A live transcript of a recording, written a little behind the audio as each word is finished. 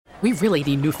We really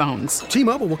need new phones.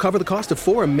 T-Mobile will cover the cost of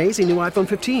 4 amazing new iPhone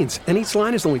 15s, and each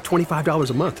line is only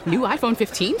 $25 a month. New iPhone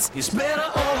 15s? It's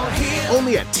better over here.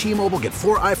 Only at T-Mobile, get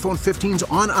 4 iPhone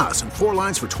 15s on us and 4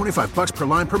 lines for $25 per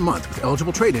line per month with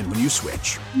eligible trade-in when you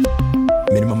switch.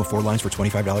 Minimum of 4 lines for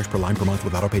 $25 per line per month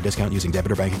with autopay discount using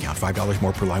debit or bank account. $5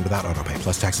 more per line without autopay,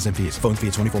 plus taxes and fees. Phone fee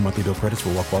at 24 monthly bill credits for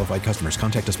well-qualified customers.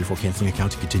 Contact us before canceling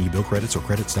account to continue bill credits or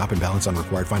credit stop and balance on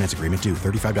required finance agreement due.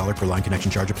 $35 per line connection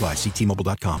charge applies. See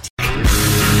T-Mobile.com.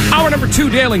 Hour number 2,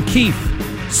 Dale and Keith,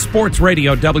 Sports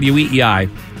Radio, WEEI.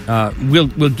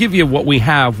 We'll give you what we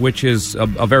have, which is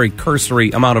a very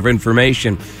cursory amount of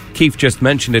information. Keith just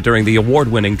mentioned it during the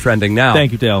award-winning Trending Now.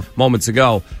 Thank you, Dale. Moments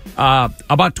ago.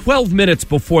 About 12 minutes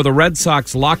before the Red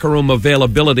Sox locker room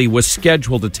availability was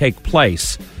scheduled to take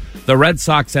place, the Red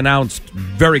Sox announced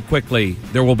very quickly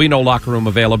there will be no locker room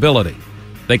availability.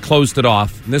 They closed it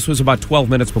off, and this was about 12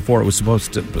 minutes before it was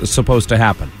supposed to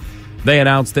happen. They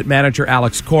announced that manager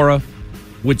Alex Cora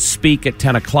would speak at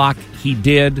 10 o'clock. He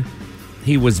did.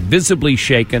 He was visibly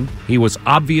shaken. He was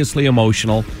obviously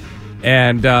emotional.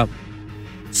 And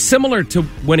similar to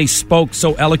when he spoke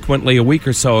so eloquently a week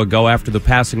or so ago after the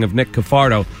passing of Nick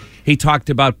Cafardo, he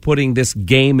talked about putting this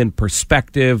game in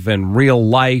perspective and real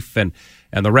life, and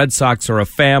the Red Sox are a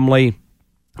family.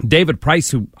 David Price,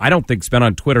 who I don't think's been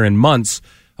on Twitter in months,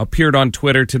 appeared on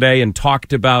Twitter today and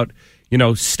talked about,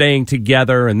 staying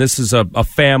together, and this is a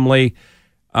family.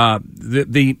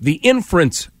 The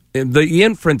inference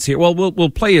here. Well, we'll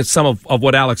play you some of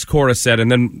what Alex Cora said,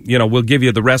 and then we'll give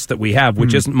you the rest that we have,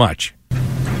 which isn't much.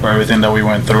 For everything that we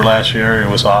went through last year, it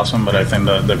was awesome. But I think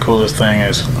the coolest thing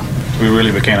is we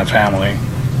really became a family.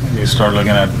 You start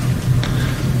looking at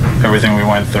everything we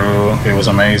went through. It was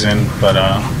amazing. But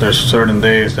there's certain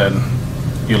days that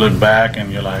you look back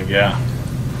and you're like, yeah,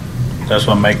 that's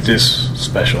what makes this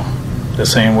special. The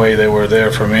same way they were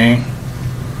there for me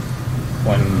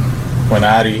when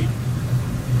Adi,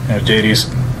 JD's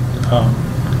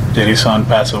son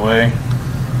passed away.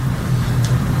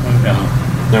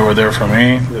 They were there for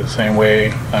me the same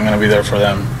way I'm going to be there for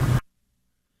them.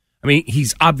 I mean,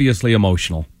 he's obviously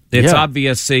emotional. It's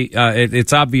obvious,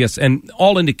 and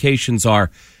all indications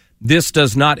are this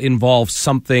does not involve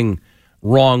something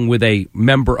wrong with a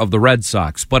member of the Red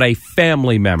Sox, but a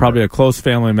family member. Probably a close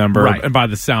family member, right. And by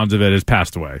the sounds of it, has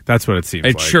passed away. That's what it seems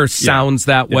like. It sure sounds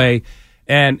that way.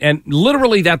 And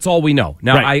literally, that's all we know.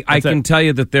 Now, right. I can tell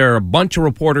you that there are a bunch of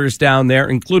reporters down there,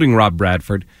 including Rob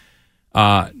Bradford.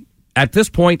 At this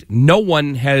point, no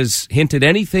one has hinted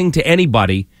anything to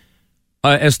anybody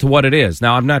as to what it is.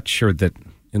 Now, I'm not sure that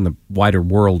in the wider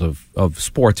world of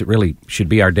sports, it really should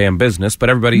be our damn business. But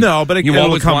everybody, you always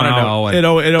want to know. It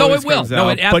always will. Comes No,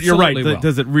 out. it absolutely But you're right. will.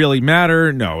 Does it really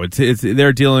matter? No. It's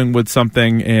they're dealing with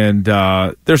something, and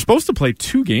they're supposed to play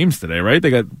 2 games today, right? They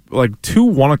got like 2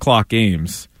 1:00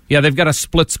 games. Yeah, they've got a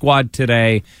split squad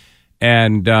today,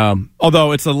 and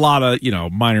although it's a lot of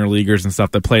minor leaguers and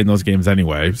stuff that play in those games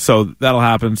anyway, so that'll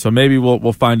happen. So maybe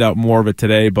we'll find out more of it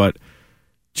today, but.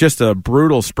 Just a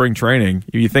brutal spring training.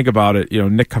 If you think about it,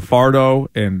 Nick Cafardo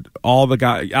and all the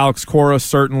guys, Alex Cora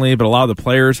certainly, but a lot of the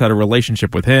players had a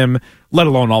relationship with him, let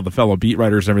alone all the fellow beat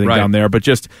writers and everything down there. But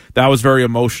just that was very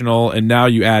emotional, and now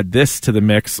you add this to the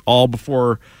mix all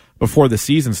before the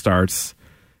season starts.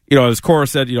 As Cora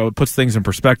said, it puts things in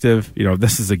perspective.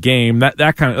 This is a game.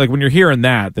 That kind of, like, when you're hearing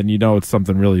that, then it's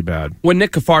something really bad. When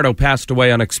Nick Cafardo passed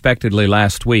away unexpectedly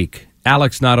last week,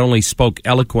 Alex not only spoke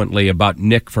eloquently about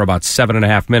Nick for about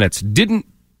 7.5 minutes, didn't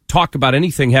talk about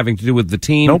anything having to do with the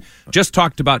team, just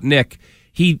talked about Nick.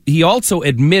 He also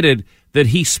admitted that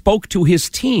he spoke to his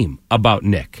team about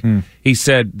Nick. He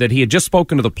said that he had just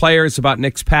spoken to the players about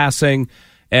Nick's passing,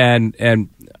 and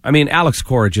I mean, Alex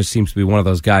Cora just seems to be one of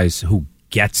those guys who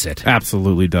gets it.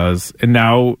 Absolutely does. And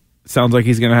now sounds like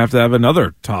he's going to have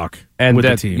another talk with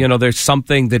the team. There's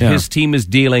something that his team is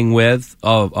dealing with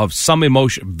of some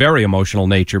very emotional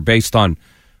nature based on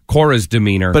Cora's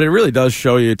demeanor. But it really does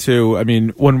show you, too. I mean,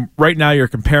 when right now you're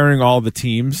comparing all the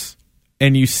teams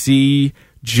and you see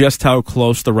just how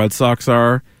close the Red Sox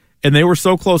are, and they were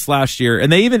so close last year,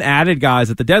 and they even added guys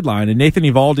at the deadline, and Nathan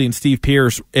Eovaldi and Steve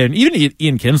Pearce and even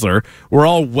Ian Kinsler were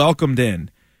all welcomed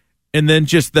in. And then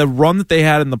just the run that they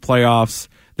had in the playoffs,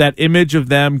 that image of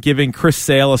them giving Chris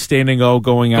Sale a standing O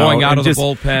going out of the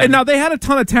bullpen. And now they had a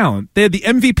ton of talent. They had the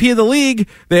MVP of the league.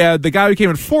 They had the guy who came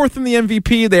in 4th in the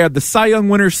MVP. They had the Cy Young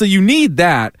winner. So you need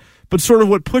that. But sort of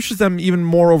what pushes them even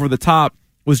more over the top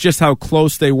was just how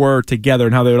close they were together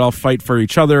and how they would all fight for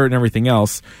each other and everything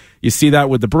else. You see that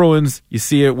with the Bruins. You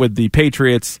see it with the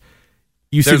Patriots.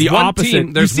 You see the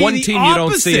opposite. There's one team you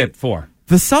don't see it for.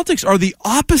 The Celtics are the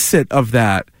opposite of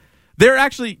that. They're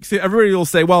actually, everybody will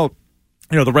say, well,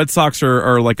 the Red Sox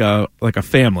are like a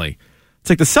family. It's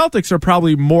like the Celtics are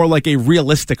probably more like a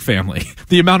realistic family.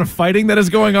 The amount of fighting that is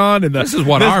going on, and this is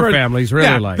what our family's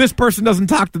really like. This person doesn't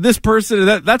talk to this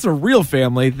person. That's a real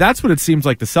family. That's what it seems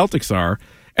like the Celtics are,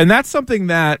 and that's something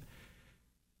that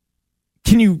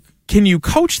can you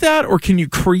coach that, or can you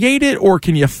create it, or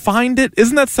can you find it?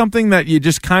 Isn't that something that you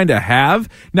just kind of have?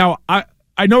 Now,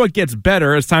 I know it gets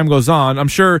better as time goes on. I'm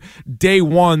sure day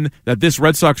one that this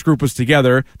Red Sox group was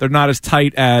together, they're not as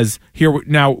tight as here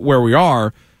now where we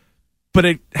are. But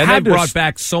they brought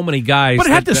back so many guys. But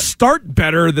it had to start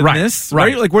better than this,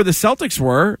 right? Like where the Celtics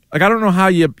were. Like I don't know how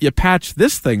you patch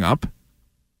this thing up.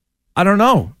 I don't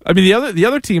know. I mean, the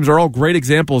other teams are all great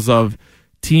examples of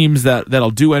teams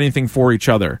that'll do anything for each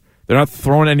other. They're not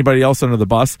throwing anybody else under the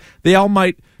bus. They all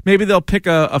maybe they'll pick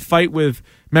a fight with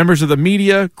members of the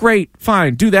media. Great,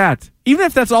 fine, do that. Even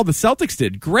if that's all the Celtics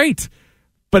did, great.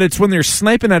 But it's when they're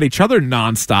sniping at each other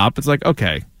nonstop. It's like,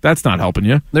 okay, that's not helping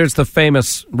you. There's the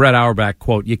famous Red Auerbach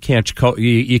quote: "You can't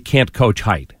coach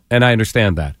height," and I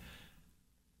understand that.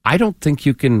 I don't think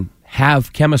you can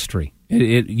have chemistry.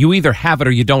 You either have it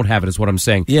or you don't have it. Is what I'm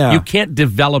saying. Yeah, you can't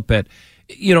develop it.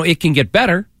 It can get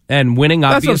better, and winning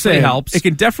obviously helps. It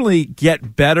can definitely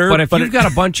get better. But if you've got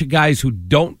a bunch of guys who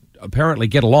don't apparently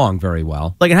get along very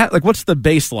well, like what's the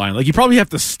baseline? Like you probably have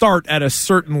to start at a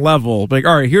certain level. Like,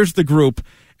 all right, here's the group.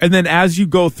 And then as you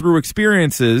go through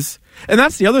experiences, and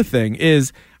that's the other thing,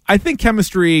 is I think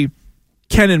chemistry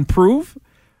can improve,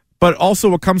 but also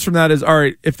what comes from that is, all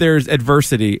right, if there's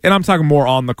adversity, and I'm talking more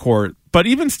on the court, but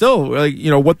even still, like,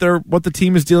 what the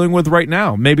team is dealing with right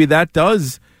now, maybe that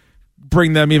does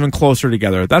bring them even closer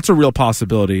together. That's a real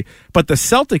possibility. But the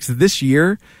Celtics this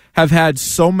year have had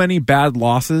so many bad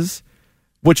losses,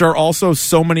 which are also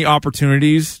so many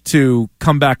opportunities to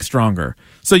come back stronger.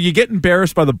 So you get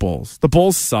embarrassed by the Bulls. The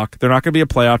Bulls suck. They're not going to be a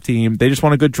playoff team. They just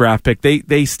want a good draft pick.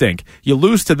 They stink. You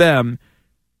lose to them.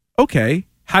 Okay,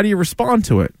 how do you respond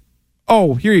to it?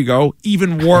 Oh, here you go.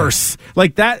 Even worse.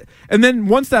 Like that. And then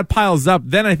once that piles up,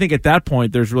 then I think at that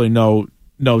point there's really no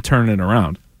turning it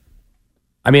around.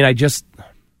 I mean,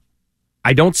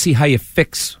 I don't see how you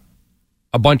fix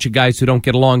a bunch of guys who don't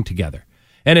get along together.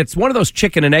 And it's one of those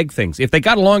chicken and egg things. If they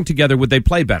got along together, would they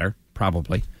play better?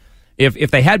 Probably.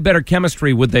 If they had better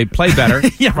chemistry, would they play better?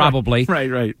 Yeah, probably.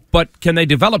 Right. But can they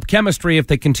develop chemistry if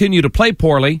they continue to play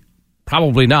poorly?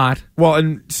 Probably not. Well,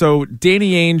 and so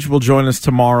Danny Ainge will join us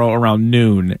tomorrow around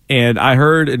noon. And I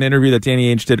heard an interview that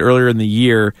Danny Ainge did earlier in the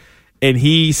year, and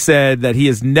he said that he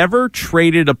has never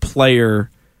traded a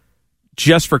player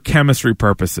just for chemistry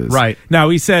purposes. Right. Now,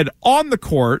 he said on the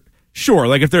court, sure,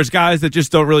 like if there's guys that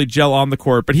just don't really gel on the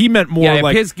court, but he meant more if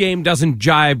like his game doesn't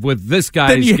jive with this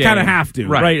guy's game. Then you kind of have to,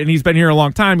 right? And he's been here a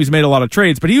long time. He's made a lot of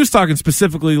trades, but he was talking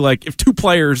specifically like if two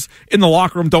players in the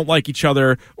locker room don't like each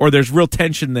other or there's real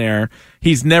tension there,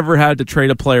 he's never had to trade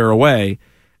a player away.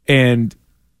 And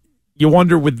you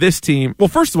wonder with this team, well,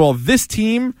 first of all, this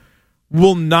team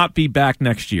will not be back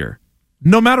next year.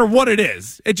 No matter what it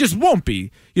is, it just won't be.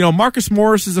 Marcus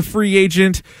Morris is a free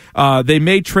agent. They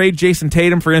may trade Jason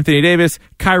Tatum for Anthony Davis.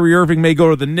 Kyrie Irving may go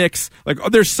to the Knicks. Like,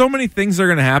 there's so many things that are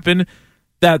going to happen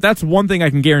that's one thing I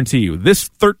can guarantee you. This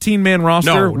 13-man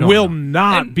roster will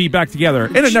not be back together,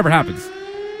 and it never happens.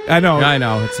 I know.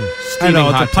 It's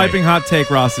a piping hot take,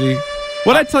 Rossi.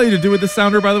 What did I tell you to do with the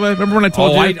sounder, by the way? Remember when I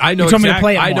told you? I know you told me to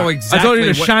play it more. I know exactly. I told you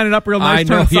to shine it up real nice,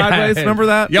 turn it sideways. Remember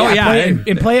that?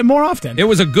 Play it more often. It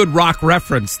was a good rock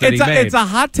reference that he made. It's a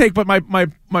hot take, but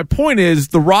my point is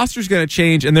the roster's going to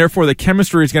change, and therefore the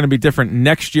chemistry is going to be different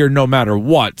next year no matter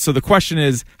what. So the question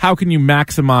is, how can you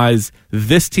maximize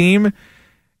this team?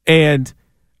 And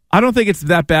I don't think it's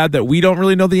that bad that we don't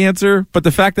really know the answer, but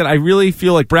the fact that I really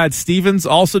feel like Brad Stevens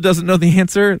also doesn't know the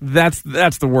answer, that's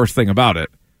the worst thing about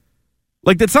it.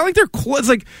 Like, it's not like they're close. It's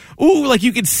like, ooh, like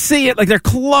you can see it. Like, they're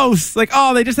close. Like,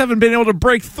 oh, they just haven't been able to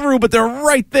break through, but they're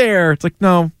right there. It's like,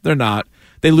 no, they're not.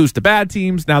 They lose to bad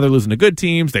teams. Now they're losing to good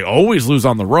teams. They always lose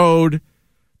on the road.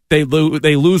 They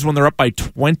lose when they're up by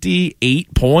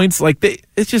 28 points. Like,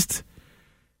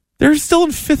 they're still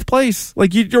in fifth place.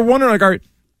 Like, you're wondering, like, all right,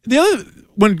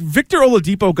 when Victor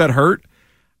Oladipo got hurt,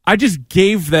 I just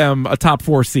gave them a top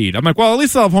 4 seed. I'm like, well, at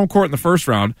least they'll have home court in the first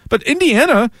round. But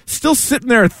Indiana still sitting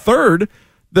there at third.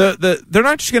 They're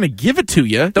not just going to give it to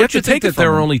you. Don't you think that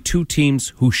there are only 2 teams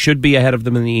who should be ahead of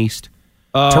them in the East?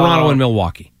 Toronto and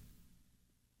Milwaukee.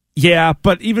 Yeah,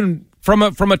 but even from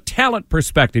a talent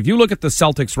perspective, you look at the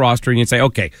Celtics roster and you say,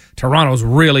 okay, Toronto's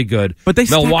really good, but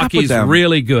Milwaukee's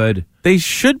really good. They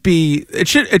should be. It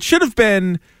should have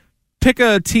been pick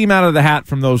a team out of the hat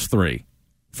from those 3.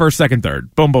 First, second,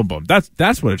 third. Boom, boom, boom.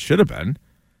 That's what it should have been.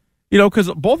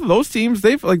 Because both of those teams,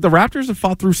 the Raptors have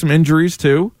fought through some injuries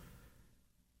too.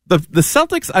 The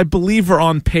Celtics, I believe, are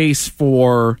on pace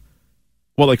for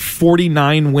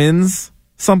 49 wins,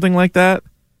 something like that.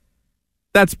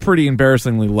 That's pretty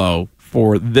embarrassingly low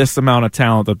for this amount of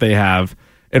talent that they have.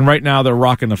 And right now they're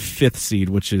rocking a 5th seed,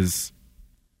 which is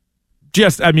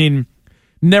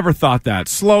never thought that.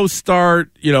 Slow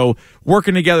start,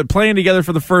 working together, playing together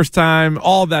for the first time,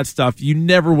 all of that stuff. You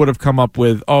never would have come up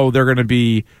with, they're going to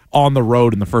be on the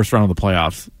road in the first round of the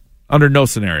playoffs. Under no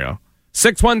scenario.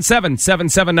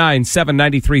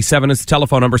 617-779-7937 is the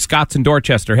telephone number. Scott's in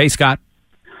Dorchester. Hey, Scott.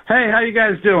 Hey, how you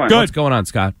guys doing? Good. What's going on,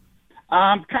 Scott?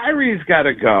 Kyrie's got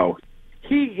to go.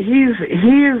 He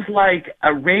is like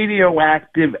a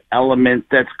radioactive element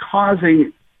that's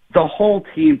causing the whole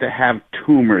team to have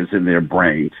tumors in their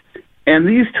brains. And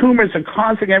these tumors are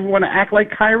causing everyone to act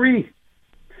like Kyrie.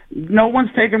 No one's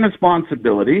taking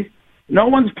responsibility. No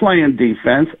one's playing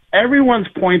defense. Everyone's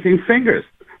pointing fingers.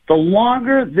 The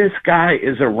longer this guy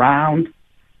is around,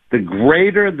 the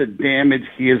greater the damage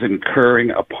he is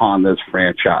incurring upon this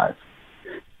franchise.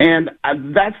 And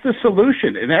that's the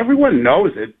solution. And everyone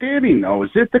knows it. Danny knows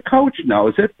it. The coach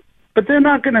knows it. But they're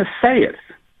not going to say it.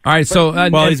 All right, so...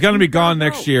 he's going to be gone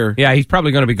next year. Yeah, he's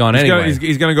probably going to be gone anyway.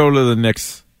 He's going to go to the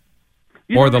Knicks.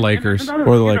 Or the Lakers.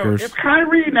 If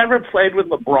Kyrie never played with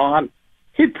LeBron,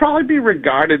 he'd probably be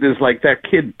regarded as like that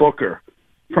kid Booker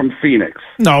from Phoenix.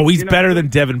 No, he's better than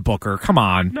Devin Booker. Come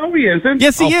on. No, he isn't.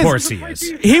 Yes, he is. Of course he is.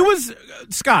 He was...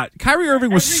 Scott, Kyrie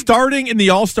Irving was starting in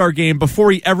the All-Star game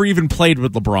before he ever even played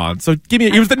with LeBron. So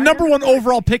he was the number 1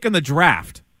 overall pick in the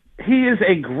draft. He is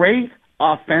a great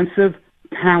offensive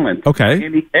talent. Okay.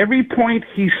 And every point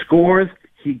he scores,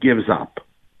 he gives up.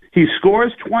 He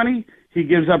scores 20, he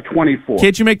gives up 24.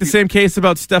 Can't you make the same case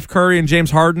about Steph Curry and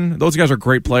James Harden? Those guys are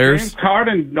great players. James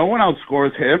Harden, no one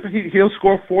outscores him. He'll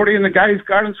score 40, and the guy he's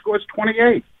guarding scores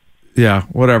 28. Yeah,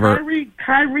 whatever.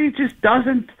 Kyrie just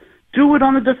doesn't do it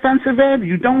on the defensive end.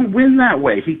 You don't win that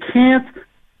way. He can't.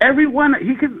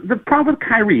 The problem with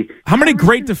Kyrie. How many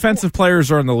great defensive players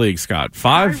are in the league, Scott?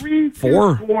 5? Kyrie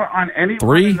 4? Can score on anyone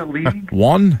 3? in the league.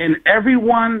 1? And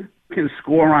everyone can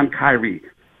score on Kyrie.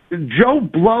 Joe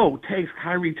Blow takes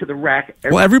Kyrie to the rack.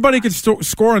 Everybody could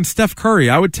score on Steph Curry.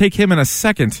 I would take him in a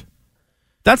second.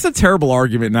 That's a terrible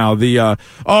argument now. He's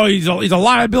a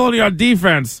liability on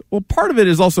defense. Well, part of it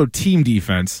is also team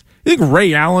defense. You think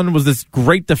Ray Allen was this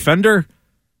great defender?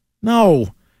 No.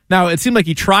 Now, it seemed like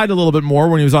he tried a little bit more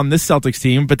when he was on this Celtics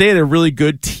team, but they had a really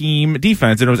good team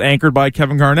defense, and it was anchored by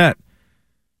Kevin Garnett.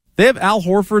 They have Al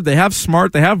Horford, they have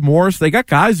Smart, they have Morris. They got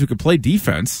guys who could play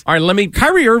defense. All right,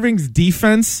 Kyrie Irving's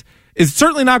defense is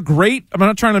certainly not great. I'm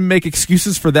not trying to make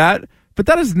excuses for that, but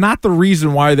that is not the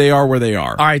reason why they are where they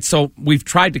are. All right, so we've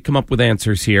tried to come up with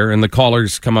answers here, and the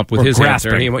callers come up with We're his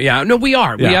grasping. answer. Yeah, no, we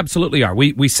are. Yeah. We absolutely are.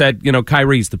 We said,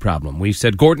 Kyrie's the problem. We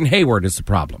said Gordon Hayward is the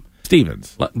problem.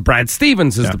 Stevens. Brad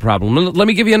Stevens is the problem. Let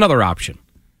me give you another option.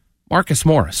 Marcus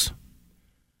Morris,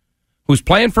 who's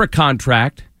playing for a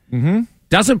contract,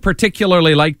 doesn't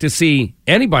particularly like to see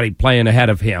anybody playing ahead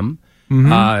of him.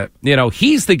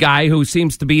 He's the guy who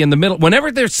seems to be in the middle. Whenever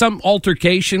there's some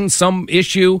altercation, some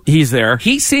issue, he's there.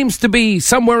 He seems to be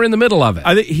somewhere in the middle of it.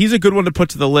 I think he's a good one to put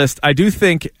to the list. I do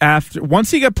think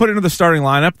once he got put into the starting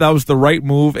lineup, that was the right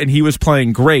move, and he was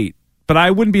playing great. But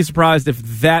I wouldn't be surprised if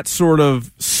that sort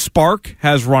of spark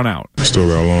has run out. Still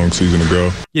got a long season to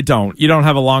go. You don't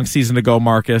have a long season to go,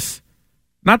 Marcus.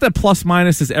 Not that plus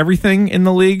minus is everything in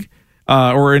the league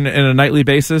or in a nightly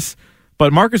basis.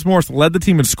 But Marcus Morris led the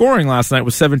team in scoring last night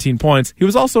with 17 points. He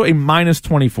was also a minus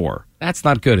 24. That's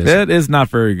not good, is it? That is not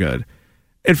very good.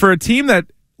 And for a team that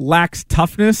lacks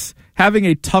toughness, having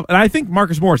a tough... And I think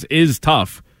Marcus Morris is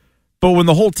tough. But when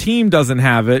the whole team doesn't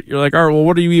have it, you're like, all right, well,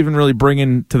 what are you even really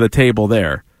bringing to the table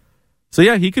there? So,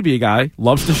 yeah, he could be a guy.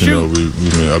 Loves to shoot.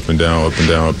 We've been up and down, up and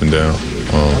down, up and down.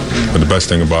 But the best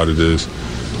thing about it is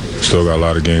still got a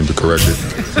lot of games to correct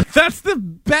it. That's the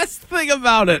best thing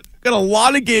about it. Got a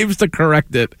lot of games to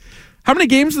correct it. How many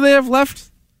games do they have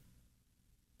left?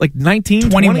 Like 19?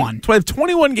 21.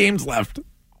 21 games left.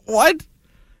 What?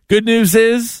 Good news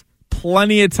is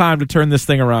plenty of time to turn this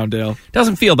thing around, Dale.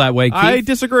 Doesn't feel that way, Keith. I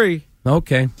disagree.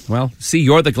 Okay. Well, see,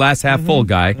 you're the glass half full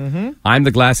guy. I'm the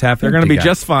glass half empty They're going to be guy.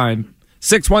 just fine.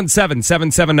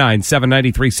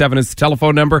 617-779-7937 is the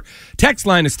telephone number. Text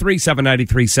line is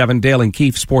 37937. Dale and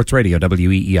Keefe, Sports Radio,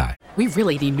 WEEI. We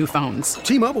really need new phones.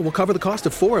 T-Mobile will cover the cost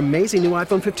of 4 amazing new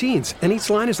iPhone 15s, and each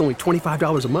line is only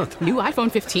 $25 a month. New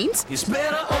iPhone 15s? It's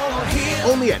better over here.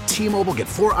 Only at T-Mobile, get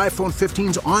 4 iPhone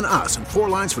 15s on us and 4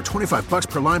 lines for $25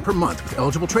 per line per month with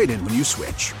eligible trade-in when you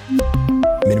switch.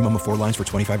 Minimum of 4 lines for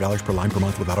 $25 per line per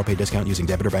month with autopay discount using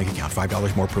debit or bank account.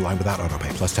 $5 more per line without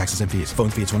autopay, plus taxes and fees.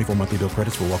 Phone fee at 24 monthly bill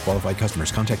credits for well-qualified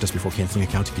customers. Contact us before canceling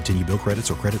account to continue bill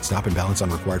credits or credit stop and balance on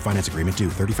required finance agreement due.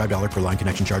 $35 per line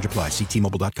connection charge applies. See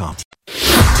T-Mobile.com.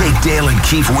 Take Dale and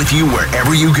Keefe with you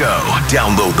wherever you go.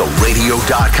 Download the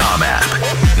radio.com app.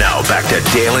 Now back to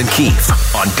Dale and Keefe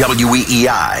on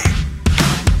WEEI.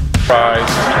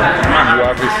 Surprised. You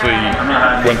obviously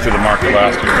went through the market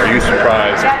last year. Are you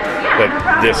surprised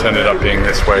that this ended up being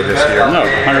this way this year? No,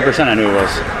 100% I knew it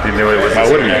was. You knew it was. Why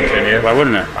wouldn't it? Continue? Why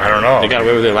wouldn't it? I don't know. They got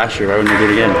away with it last year. Why wouldn't they do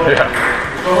it again? Yeah.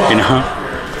 You know?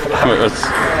 What's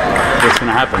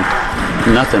going to happen?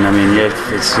 Nothing. I mean,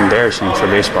 it's embarrassing for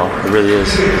baseball. It really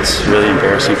is. It's really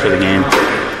embarrassing for the game.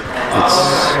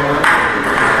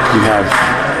 You have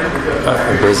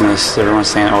a business, everyone's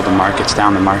saying, oh, the market's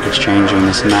down, the market's changing,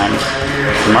 this and that.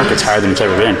 The market's higher than it's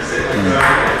ever been.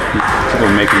 People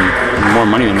are making more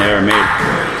money than they ever made.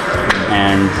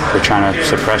 And they're trying to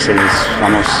suppress it. It's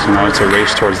almost, it's a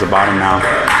race towards the bottom now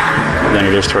than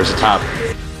it is towards the top.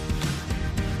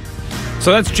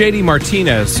 So that's J.D.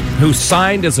 Martinez, who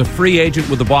signed as a free agent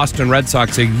with the Boston Red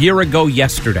Sox a year ago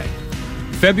yesterday.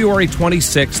 February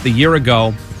 26th, a year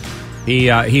ago,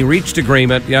 he reached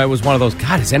agreement. Yeah, it was one of those,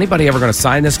 God, is anybody ever going to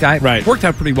sign this guy? Right. Worked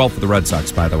out pretty well for the Red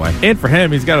Sox, by the way. And for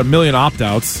him, he's got a million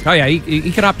opt-outs. Oh, yeah,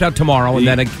 he can opt out tomorrow, and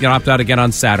then he can opt out again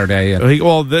on Saturday. At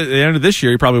the end of this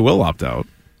year, he probably will opt out.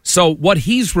 So what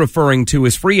he's referring to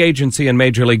is free agency in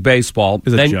Major League Baseball.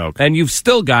 Is a joke. And you've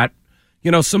still got,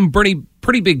 some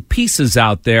pretty big pieces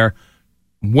out there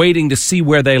waiting to see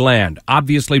where they land.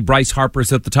 Obviously, Bryce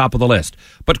Harper's at the top of the list.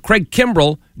 But Craig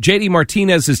Kimbrell, J.D.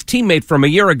 Martinez's teammate from a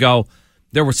year ago,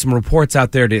 there were some reports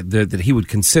out there that he would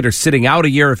consider sitting out a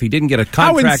year if he didn't get a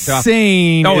contract. How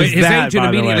insane off. is his that, agent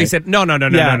immediately said, no.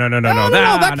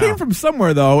 That came from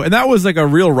somewhere, though, and that was like a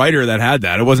real writer that had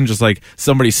that. It wasn't just like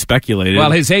somebody speculated. Well,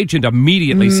 his agent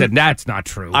immediately said, that's not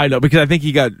true. I know, because I think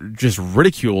he got just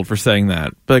ridiculed for saying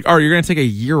that. But like, you're going to take a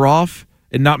year off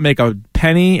and not make a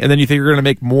penny, and then you think you're going to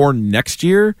make more next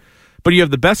year? But you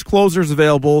have the best closers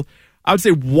available. I would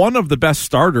say one of the best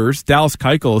starters, Dallas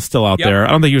Keuchel, is still out there. I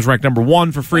don't think he was ranked number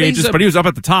one for free agents, but he was up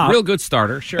at the top. Real good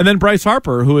starter, sure. And then Bryce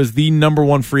Harper, who is the number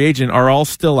one free agent, are all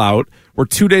still out. We're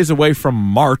 2 days away from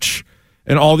March,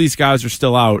 and all these guys are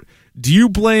still out. Do you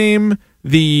blame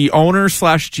the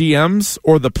owners/GMs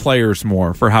or the players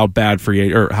more for how bad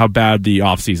how bad the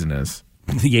offseason is?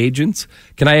 The agents?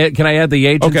 Can I add the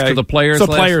agents to the players? So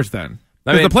list? Players then.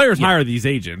 The players hire these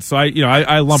agents, so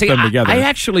I lump them together. I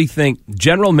actually think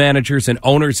general managers and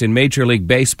owners in Major League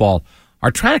Baseball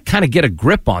are trying to kind of get a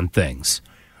grip on things.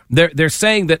 They're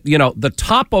saying that the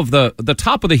top of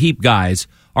the heap guys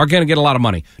are going to get a lot of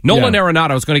money. Nolan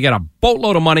Arenado is going to get a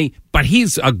boatload of money, but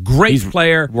he's a great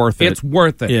player. It's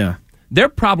worth it. Yeah. Their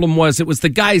problem was it was the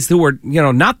guys who were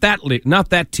not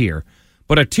that tier,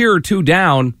 but a tier or two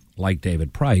down, like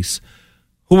David Price,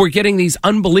 who were getting these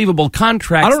unbelievable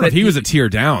contracts. I don't know if he was a tier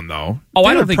down, though. Oh, David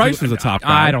I don't think Price was a top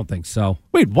guy. I don't think so.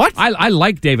 Wait, what? I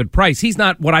like David Price. He's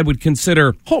not what I would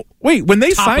consider when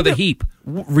they top signed of the him, heap.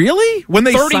 Really? When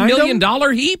they $30 signed million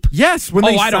him? heap? Yes, when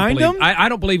they signed him. I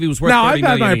don't believe he was worth now, $30 million.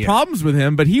 Now, I've had my problems with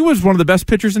him, but he was one of the best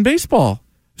pitchers in baseball.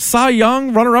 Cy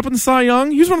Young, runner-up in Cy Young.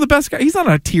 He's one of the best guys. He's not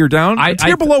a tier down. A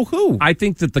tier below who? I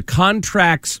think that the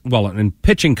contracts, and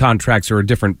pitching contracts are a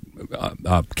different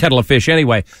kettle of fish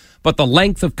anyway, but the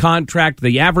length of contract,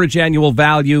 the average annual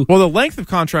value. Well, the length of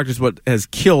contract is what has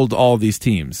killed all of these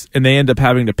teams, and they end up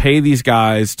having to pay these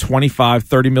guys $25,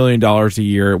 $30 million a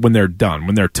year when they're done,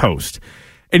 when they're toast.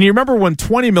 And you remember when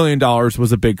 $20 million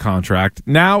was a big contract.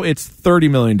 Now it's $30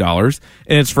 million, and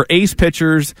it's for ace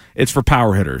pitchers, it's for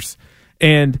power hitters.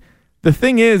 And the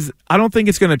thing is, I don't think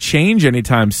it's going to change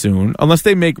anytime soon unless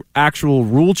they make actual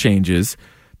rule changes,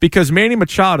 because Manny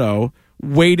Machado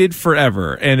waited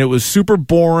forever, and it was super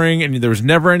boring, and there was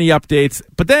never any updates.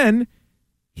 But then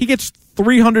he gets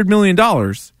 $300 million.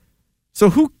 So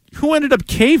who ended up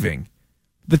caving?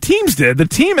 The teams did. The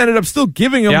team ended up still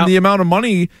giving him the amount of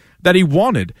money that he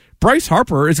wanted. Bryce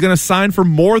Harper is going to sign for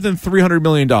more than $300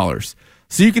 million.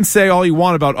 So you can say all you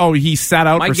want about, he sat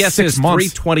out for 6 months. My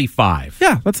guess is $325.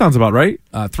 Yeah, that sounds about right.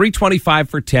 $325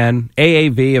 for 10,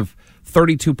 AAV of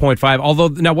 32.5. Although,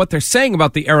 now what they're saying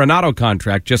about the Arenado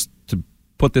contract, just to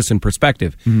put this in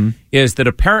perspective, is that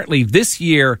apparently this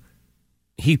year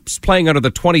he's playing under the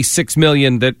 $26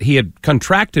 million that he had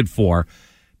contracted for.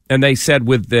 And they said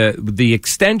with the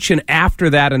extension after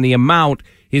that and the amount,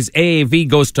 his AAV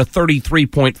goes to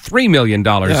 $33.3 million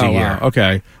a year. Wow.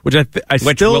 Okay. Which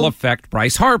which will affect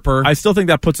Bryce Harper. I still think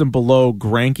that puts him below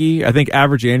Greinke. I think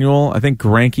average annual, I think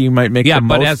Greinke might make the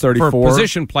but most, as 34. for a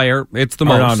position player, it's the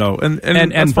most. No.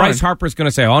 And Bryce Harper's going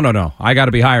to say, oh, no, I got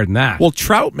to be higher than that. Well,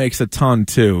 Trout makes a ton,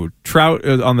 too. Trout,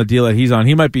 on the deal that he's on,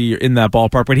 he might be in that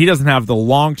ballpark, but he doesn't have the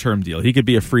long-term deal. He could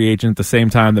be a free agent at the same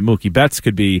time that Mookie Betts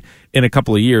could be in a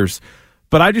couple of years.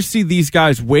 But I just see these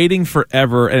guys waiting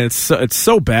forever, and it's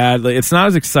so bad. Like, it's not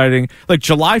as exciting. Like,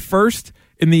 July 1st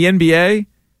in the NBA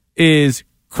is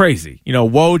crazy.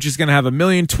 Woj is going to have 1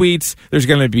 million tweets. There's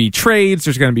going to be trades.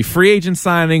 There's going to be free agent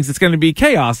signings. It's going to be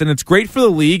chaos, and it's great for the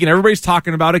league, and everybody's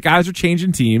talking about it. Guys are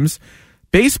changing teams.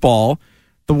 Baseball,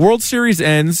 the World Series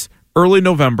ends early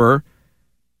November,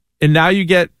 and now you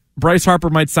get Bryce Harper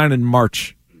might sign in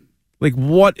March. Like,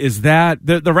 what is that?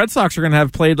 The Red Sox are going to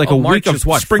have played like a March week of is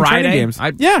what, spring Friday? training games.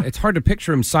 Yeah. It's hard to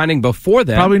picture him signing before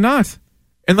then. Probably not.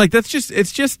 And like it's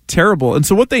just terrible. And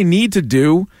so what they need to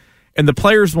do, and the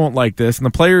players won't like this, and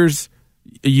the players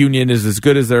union is as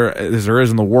good as there is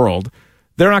in the world.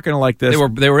 They're not going to like this.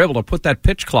 They were able to put that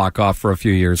pitch clock off for a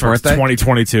few years, weren't they?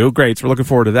 2022. Great. So we're looking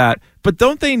forward to that. But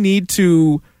don't they need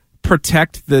to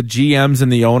protect the GMs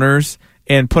and the owners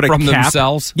and put a from cap?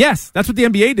 Themselves? Yes, that's what the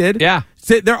NBA did. Yeah.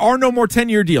 There are no more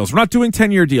 10-year deals. We're not doing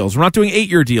 10-year deals. We're not doing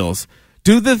 8-year deals.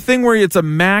 Do the thing where it's a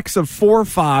max of 4 or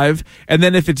 5, and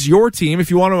then if it's your team, if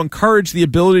you want to encourage the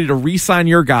ability to re-sign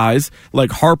your guys,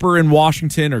 like Harper in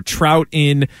Washington or Trout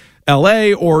in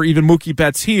L.A. or even Mookie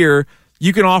Betts here,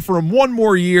 you can offer them 1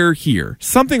 more year here.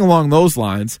 Something along those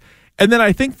lines. And then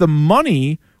I think the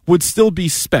money would still be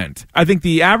spent. I think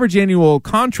the average annual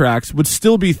contracts would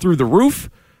still be through the roof,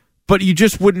 but you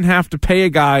just wouldn't have to pay a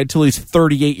guy until he's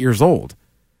 38 years old.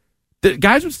 The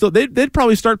guys would still they'd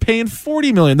probably start paying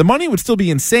 $40 million. The money would still be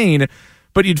insane,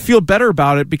 but you'd feel better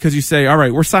about it because you say, all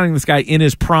right, we're signing this guy in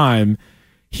his prime.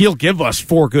 He'll give us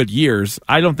 4 good years.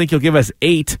 I don't think he'll give us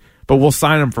 8, but we'll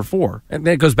sign him for 4. And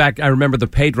then it goes back, I remember the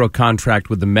Pedro contract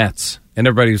with the Mets, and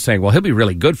everybody was saying, well, he'll be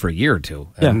really good for a year or two.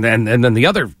 And then the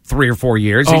other 3 or 4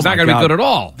 years, he's not going to be good at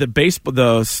all.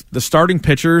 The starting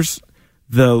pitchers,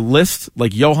 the list,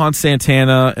 like Johan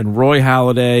Santana and Roy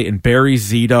Halladay and Barry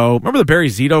Zito. Remember the Barry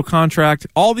Zito contract?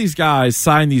 All these guys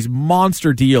signed these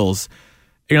monster deals.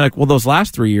 And you're like, well, those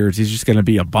last 3 years, he's just going to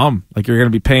be a bum. Like, you're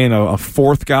going to be paying a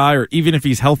 4th guy, or even if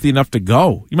he's healthy enough to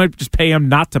go, you might just pay him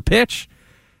not to pitch.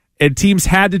 And teams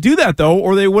had to do that, though,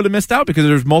 or they would have missed out because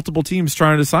there's multiple teams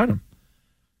trying to sign him.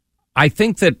 I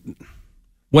think that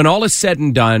when all is said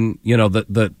and done,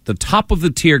 the top of the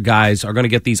tier guys are going to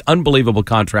get these unbelievable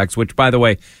contracts, which, by the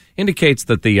way, indicates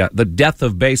that the death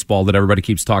of baseball that everybody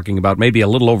keeps talking about may be a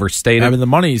little overstated. I mean, the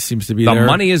money seems to be there. The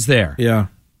money is there. Yeah.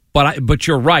 But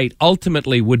you're right.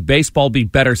 Ultimately, would baseball be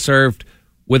better served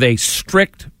with a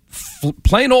strict,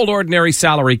 plain old ordinary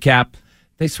salary cap?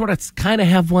 They sort of kind of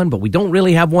have one, but we don't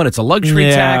really have one. It's a luxury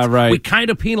tax. Right. We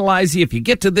kind of penalize you if you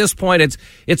get to this point.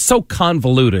 It's so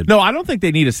convoluted. No, I don't think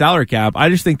they need a salary cap. I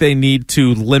just think they need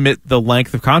to limit the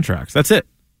length of contracts. That's it.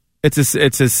 It's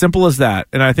as simple as that.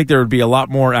 And I think there would be a lot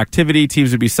more activity.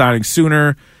 Teams would be signing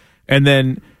sooner.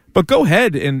 But go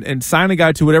ahead and sign a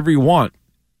guy to whatever you want.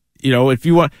 If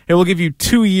you want, it will give you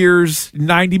 2 years,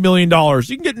 $90 million.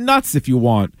 You can get nuts if you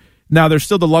want. Now, there's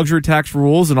still the luxury tax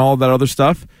rules and all of that other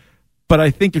stuff. But I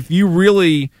think if you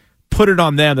really put it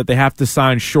on them that they have to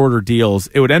sign shorter deals,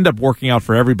 it would end up working out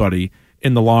for everybody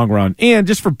in the long run. And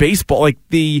just for baseball, like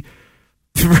you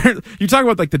talk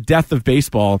about like the death of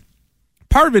baseball.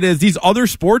 Part of it is these other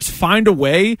sports find a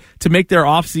way to make their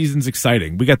off seasons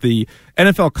exciting. We got the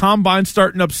NFL Combine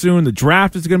starting up soon. The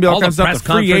draft is going to be all kinds of stuff. The press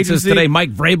conferences today.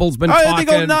 Mike Vrabel's been talking.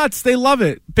 They go nuts. They love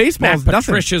it. Baseball's Matt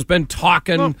nothing. Patricia's been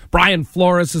talking. Brian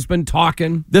Flores has been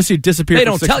talking. This year disappeared. They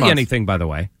don't for 6 tell months. you anything, by the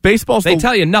way. They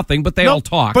tell you nothing, but they all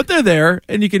talk. But they're there,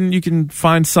 and you can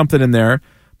find something in there.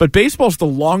 But baseball's the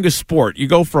longest sport. You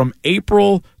go from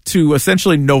April to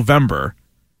essentially November,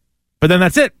 but then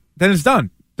that's it. Then it's done.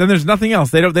 Then there's nothing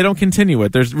else. They don't continue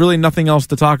it. There's really nothing else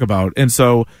to talk about. And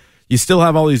so you still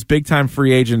have all these big-time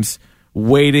free agents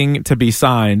waiting to be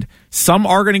signed. Some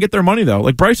are going to get their money, though.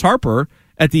 Like Bryce Harper,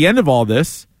 at the end of all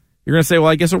this, you're going to say, well,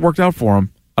 I guess it worked out for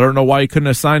him. I don't know why he couldn't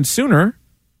have signed sooner,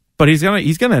 but he's going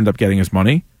to end up getting his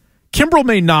money. Kimbrel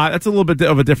may not. That's a little bit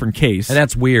of a different case. And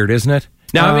that's weird, isn't it?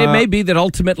 Now, it may be that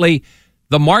ultimately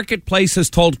the marketplace has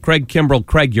told Craig Kimbrel,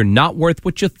 Craig, you're not worth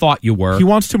what you thought you were. He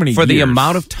wants too many for years. the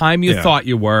amount of time you thought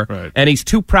you were. Right. And he's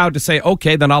too proud to say,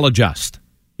 okay, then I'll adjust.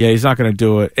 Yeah, he's not going to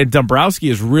do it. And Dombrowski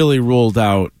has really ruled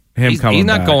out him coming he's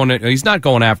not back. He's not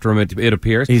going after him, it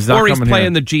appears. He's not or he's coming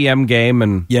playing here. the GM game.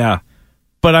 And yeah.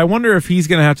 But I wonder if he's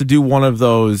going to have to do one of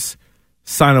those,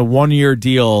 sign a 1-year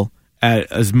deal,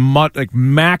 at as much, like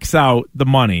max out the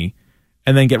money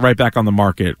and then get right back on the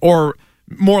market. Or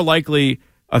more likely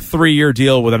a 3-year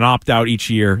deal with an opt-out each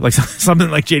year, like something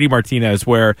like JD Martinez,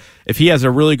 where if he has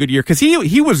a really good year, because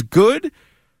he was good,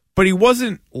 but he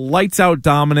wasn't lights-out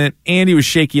dominant, and he was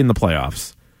shaky in the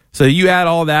playoffs. So you add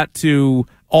all that to,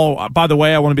 by the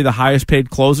way, I want to be the highest-paid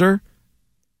closer.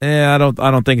 I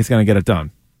don't think it's going to get it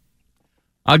done.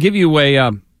 I'll give you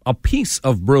a piece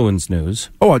of Bruins news.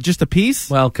 Oh, just a piece?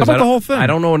 Well, because the whole thing? I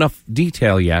don't know enough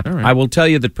detail yet. Right. I will tell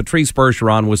you that Patrice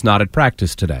Bergeron was not at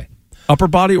practice today. Upper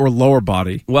body or lower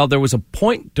body? Well, there was a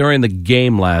point during the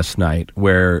game last night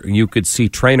where you could see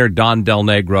trainer Don Del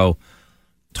Negro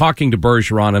talking to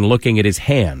Bergeron and looking at his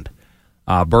hand.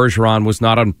 Bergeron was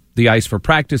not on the ice for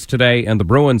practice today, and the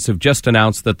Bruins have just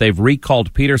announced that they've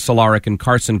recalled Peter Cehlarik and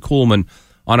Carson Kuhlman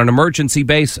on an emergency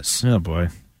basis. Oh, boy.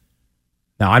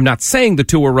 Now, I'm not saying the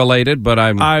two are related, but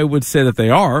I would say that they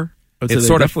are. It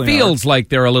sort of feels like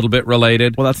they're a little bit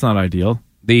related. Well, that's not ideal.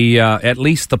 At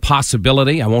least the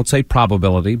possibility, I won't say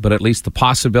probability, but at least the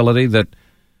possibility that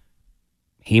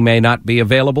he may not be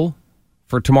available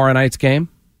for tomorrow night's game.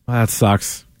 Well, that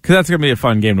sucks, because that's going to be a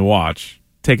fun game to watch.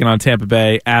 Taking on Tampa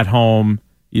Bay at home.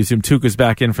 You assume Tuukka's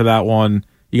back in for that one.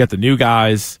 You got the new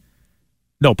guys.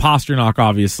 No Pasternak,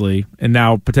 obviously, and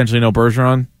now potentially no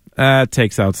Bergeron. That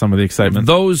takes out some of the excitement.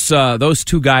 Those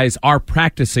two guys are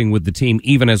practicing with the team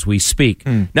even as we speak.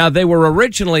 Now, they were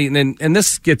originally, and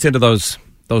this gets into those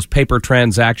paper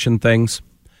transaction things.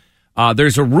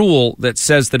 There's a rule that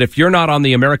says that if you're not on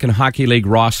the American Hockey League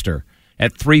roster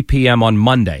at 3 p.m. on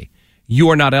Monday, you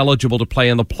are not eligible to play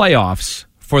in the playoffs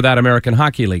for that American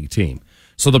Hockey League team.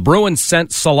 So the Bruins sent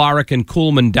Cehlarik and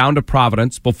Kuhlman down to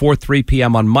Providence before 3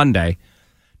 p.m. on Monday,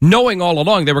 knowing all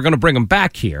along they were going to bring them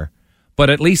back here. But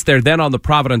at least they're then on the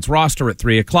Providence roster at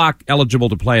 3 o'clock, eligible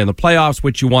to play in the playoffs,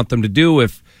 which you want them to do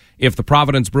if the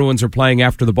Providence Bruins are playing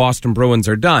after the Boston Bruins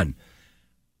are done.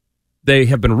 They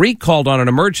have been recalled on an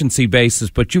emergency basis,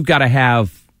 but you've got to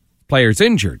have players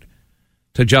injured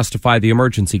to justify the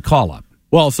emergency call-up.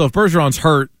 Well, so if Bergeron's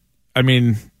hurt, I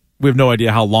mean, we have no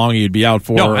idea how long he'd be out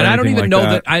for. No, and I don't even like know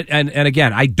that. And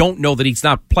again, I don't know that he's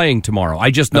not playing tomorrow.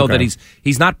 I just know that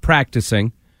he's not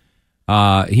practicing.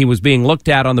 He was being looked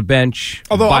at on the bench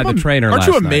by the trainer last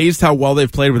night. Aren't you amazed how well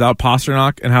they've played without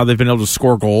Pasternak and how they've been able to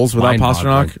score goals without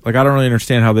Pasternak? Like, I don't really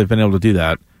understand how they've been able to do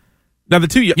that. Now, the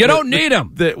two... You don't need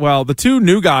them! The two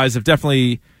new guys have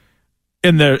definitely,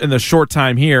 in the short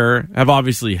time here, have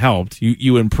obviously helped.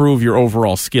 You improve your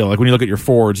overall skill. Like, when you look at your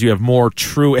forwards, you have more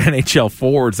true NHL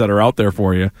forwards that are out there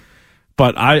for you.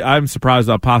 But I'm surprised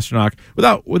about Pasternak.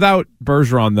 Without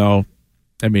Bergeron, though,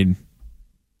 I mean,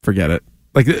 forget it.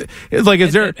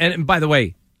 Is there? And by the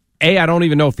way, A, I don't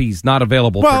even know if he's not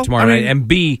available for tomorrow night, and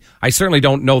B, I certainly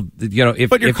don't know. If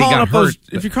he got hurt.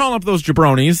 If you're calling up those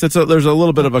jabronis, there's a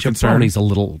little bit of a concern. Jabroni's a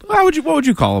little. What would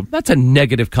you call them? That's a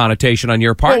negative connotation on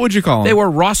your part. What would you call them? They were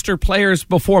roster players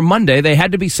before Monday. They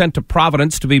had to be sent to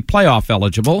Providence to be playoff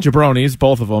eligible. Jabronis,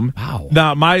 both of them. Wow.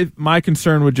 Now, my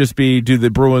concern would just be: do the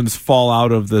Bruins fall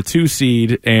out of the 2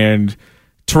 seed? And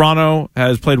Toronto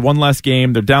has played one less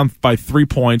game. They're down by 3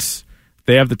 points.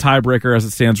 They have the tiebreaker as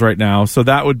it stands right now, so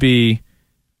that would be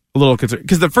a little concern.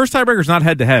 Because the first tiebreaker is not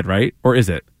head-to-head, right? Or is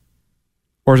it?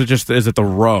 Or is it the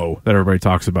row that everybody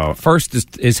talks about? First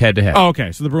is head-to-head. Oh,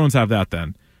 okay, so the Bruins have that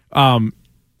then.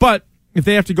 But if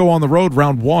they have to go on the road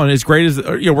round one, as great as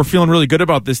we're feeling really good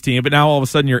about this team, but now all of a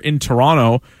sudden you're in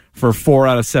Toronto for 4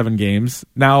 out of 7 games.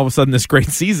 Now all of a sudden this great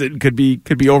season could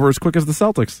be over as quick as the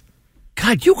Celtics.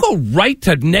 God, you go right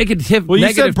to negative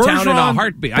town in a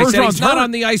heartbeat. I said he's not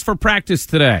on the ice for practice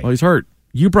today. Well, he's hurt.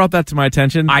 You brought that to my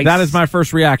attention. That is my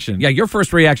first reaction. Yeah, your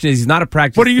first reaction is he's not at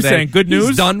practice. What are you today. saying? Good news?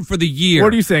 He's done for the year.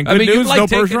 What are you saying? Good news? No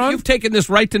Bergeron? You've taken this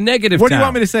right to negative What town. do you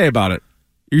want me to say about it?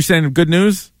 Are you saying good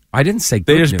news? I didn't say good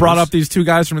They news. just brought up these two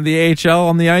guys from the AHL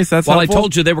on the ice? That's helpful? I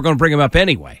told you they were going to bring him up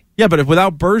anyway. Yeah, but if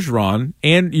without Bergeron,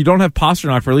 and you don't have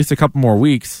Pasternak for at least a couple more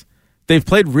weeks, they've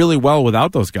played really well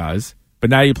without those guys. But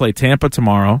now you play Tampa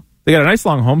tomorrow. They got a nice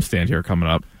long homestand here coming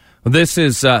up. This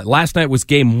is last night was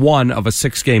game 1 of a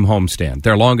 6-game homestand,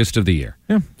 their longest of the year.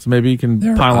 Yeah, so maybe you can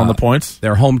pile on the points.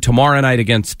 They're home tomorrow night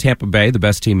against Tampa Bay, the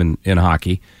best team in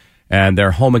hockey, and they're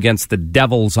home against the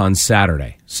Devils on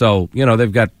Saturday. So,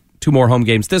 they've got 2 more home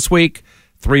games this week,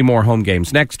 3 more home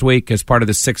games next week as part of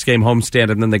the 6-game homestand,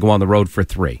 and then they go on the road for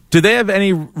 3. Do they have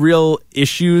any real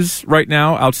issues right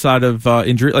now outside of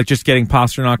injury, like just getting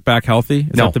Pasternak back healthy?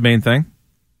 Is that the main thing?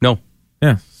 No.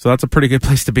 Yeah, so that's a pretty good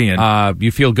place to be in.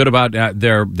 You feel good about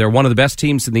they're one of the best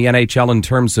teams in the NHL in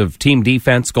terms of team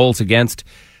defense, goals against.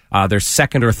 They're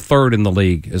second or third in the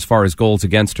league as far as goals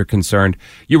against are concerned.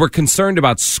 You were concerned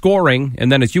about scoring,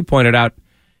 and then as you pointed out,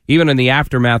 even in the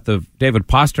aftermath of David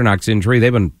Pasternak's injury,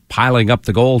 they've been piling up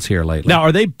the goals here lately. Now,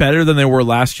 are they better than they were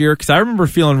last year? Because I remember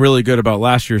feeling really good about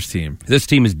last year's team. This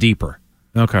team is deeper.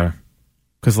 Okay.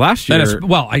 Because last year...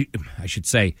 I should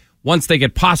say, once they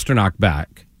get Pasternak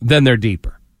back, then they're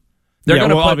deeper. They're going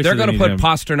to put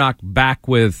Pasternak back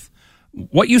with...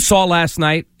 What you saw last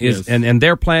night is, and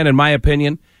their plan, in my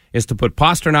opinion, is to put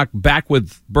Pasternak back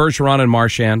with Bergeron and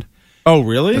Marchand. Oh,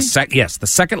 really? Yes. The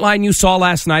second line you saw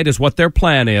last night is what their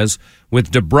plan is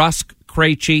with DeBrusk,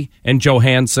 Krejci, and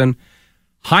Johansson.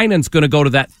 Heinen's going to go to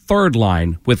that third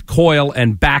line with Coyle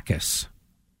and Backus.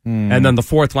 And then the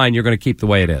fourth line you're going to keep the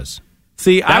way it is.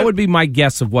 See, that would be my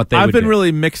guess of what they would do. I've been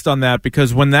really mixed on that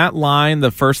because when that line,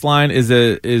 the first line,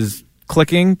 is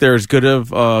clicking, there's good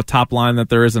of a top line that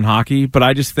there is in hockey. But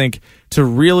I just think to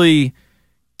really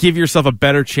give yourself a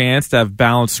better chance to have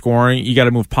balanced scoring, you got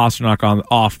to move Pasternak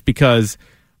off because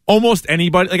almost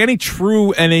anybody, like any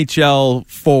true NHL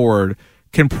forward,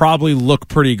 can probably look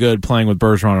pretty good playing with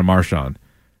Bergeron and Marchand.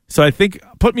 So I think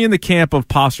put me in the camp of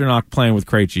Pasternak playing with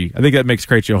Krejci. I think that makes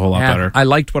Krejci a whole lot better. I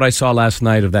liked what I saw last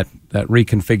night of that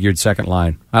reconfigured second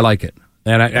line. I like it.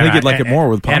 And I think you'd like it more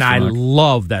with Pasternak. And I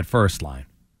love that first line.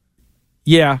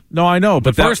 Yeah, no, I know.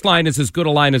 But the first line is as good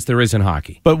a line as there is in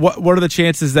hockey. But what are the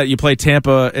chances that you play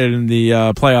Tampa in the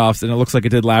playoffs and it looks like it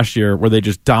did last year where they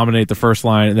just dominate the first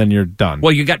line and then you're done?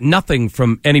 Well, you got nothing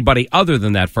from anybody other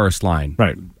than that first line.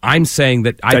 Right. I'm saying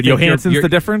that I think Johansson's the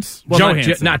difference? Well,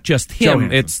 not just him.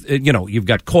 Johansson. It's you've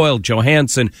got Coyle,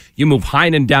 Johansson. You move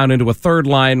Heinen down into a third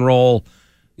line role.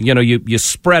 You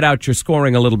spread out your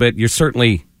scoring a little bit. You're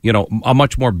certainly a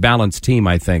much more balanced team,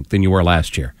 I think, than you were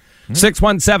last year.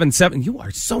 6177. You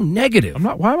are so negative. I'm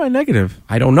not. Why am I negative?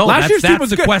 I don't know. Last year's team was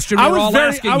the good. question we're all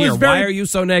asking here. Why are you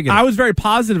so negative? I was very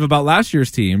positive about last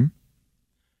year's team.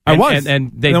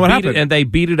 And they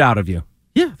beat it out of you.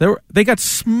 Yeah, they got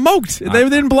smoked. They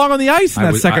didn't belong on the ice in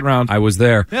that second round. I was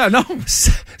there. Yeah, no.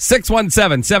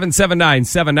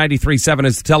 617-779-7937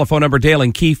 is the telephone number. Dale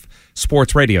and Keefe,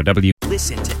 Sports Radio, W.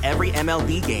 Listen to every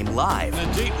MLB game live. In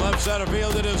the deep left center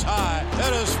field, it is high,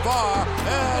 it is far,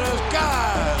 it is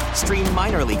gone. Stream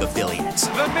minor league affiliates.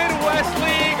 The Midwest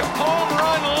League home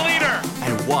run leader.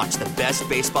 And watch the best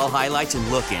baseball highlights and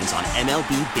look-ins on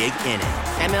MLB Big Inning.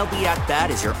 MLB At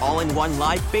Bat is your all-in-one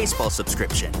live baseball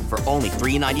subscription for only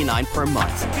 $3.99 per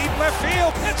month. Deep left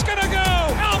field, it's gonna go.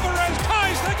 Alvarez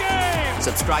ties the game.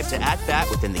 Subscribe to At Bat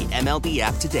within the MLB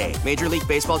app today. Major League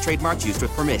Baseball trademarks used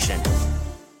with permission.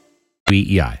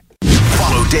 WEEI.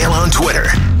 Follow Dale on Twitter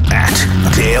at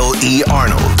Dale E.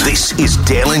 Arnold. This is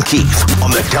Dale and Keefe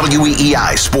on the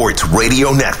WEEI Sports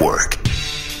Radio Network.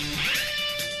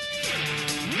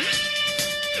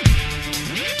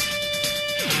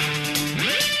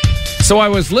 So I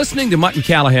was listening to Mutton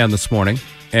Callahan this morning,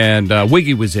 and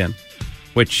Wiggy was in,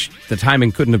 which the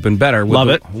timing couldn't have been better.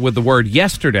 With the word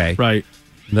yesterday, right?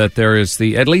 That there is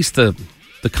at least the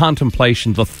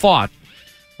contemplation, the thought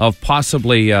of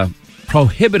possibly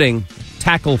prohibiting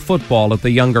tackle football at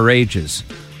the younger ages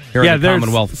here in the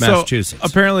Commonwealth of Massachusetts. So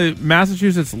apparently,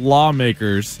 Massachusetts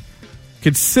lawmakers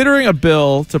considering a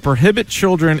bill to prohibit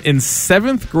children in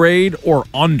 7th grade or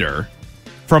under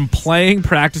from playing,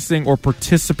 practicing, or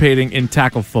participating in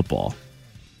tackle football.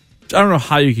 I don't know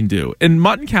how you can do. And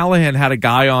Mutton Callahan had a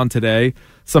guy on today,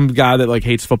 some guy that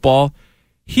hates football.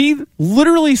 He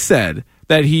literally said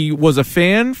that he was a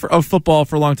fan of football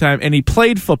for a long time, and he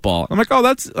played football. I'm like,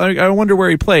 I wonder where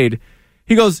he played.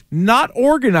 He goes, not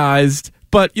organized,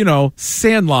 but,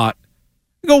 Sandlot.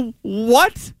 I go,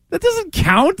 what? That doesn't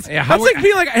count? Yeah, That's like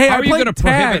being like, hey, how are you going to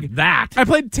prohibit that? I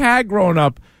played tag growing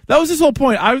up. That was his whole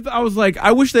point. I was like,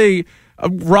 I wish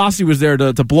Rossi was there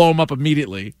to blow him up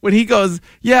immediately. When he goes,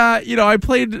 yeah, I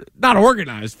played not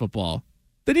organized football.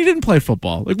 Then he didn't play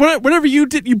football. Like whatever you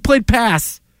did, you played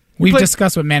pass. We've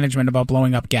discussed with management about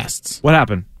blowing up guests. What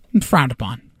happened? Frowned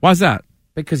upon. Why's that?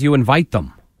 Because you invite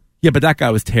them. Yeah, but that guy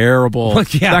was terrible.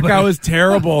 That guy was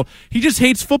terrible. He just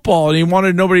hates football, and he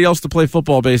wanted nobody else to play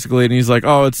football, basically. And he's like,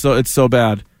 "Oh, it's so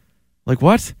bad." Like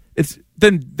what? It's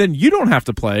then you don't have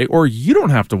to play, or you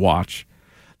don't have to watch.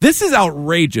 This is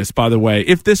outrageous, by the way.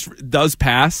 If this does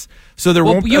pass, so there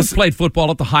won't. You've played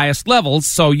football at the highest levels,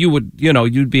 so you would,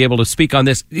 you'd be able to speak on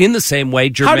this in the same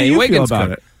way Jermaine How do you Wiggins feel about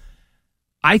could. it?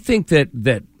 I think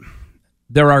that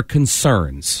there are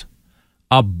concerns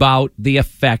about the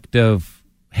effect of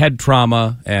head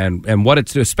trauma and what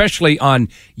it's, especially on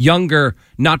younger,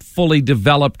 not fully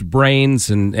developed brains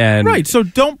and right. So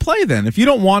don't play then. If you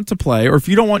don't want to play, or if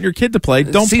you don't want your kid to play,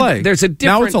 don't play. There's a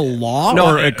different. Now it's a law,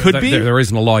 no, or it could be. There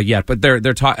isn't a law yet, but they're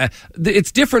talking.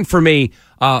 It's different for me.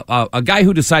 A guy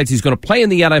who decides he's going to play in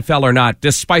the NFL or not,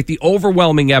 despite the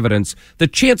overwhelming evidence, the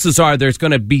chances are there's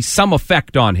going to be some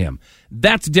effect on him.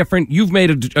 That's different. You've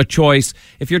made a choice.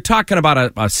 If you're talking about a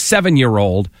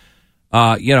 7-year-old.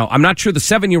 I'm not sure the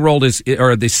 7-year-old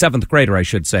or the 7th grader, I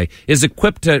should say, is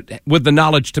equipped with the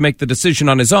knowledge to make the decision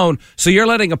on his own. So you're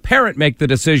letting a parent make the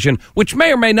decision, which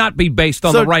may or may not be based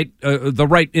on the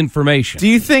right information. Do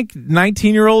you think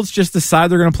 19-year-olds just decide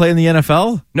they're going to play in the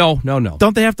NFL? No.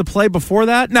 Don't they have to play before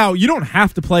that? Now, you don't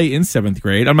have to play in 7th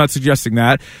grade. I'm not suggesting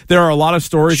that. There are a lot of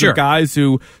stories of guys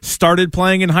who started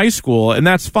playing in high school, and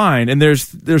that's fine. And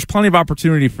there's plenty of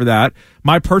opportunity for that.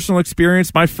 My personal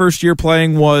experience, my first year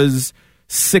playing was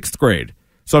 6th grade.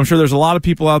 So I'm sure there's a lot of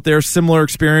people out there, similar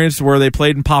experience where they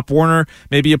played in Pop Warner.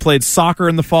 Maybe you played soccer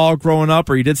in the fall growing up,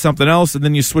 or you did something else, and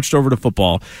then you switched over to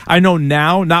football. I know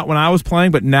now, not when I was playing,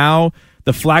 but now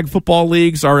the flag football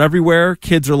leagues are everywhere.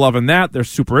 Kids are loving that. They're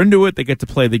super into it. They get to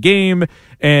play the game,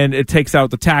 and it takes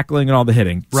out the tackling and all the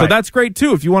hitting. Right. So that's great,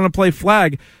 too, if you want to play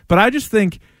flag. But I just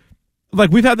think, like,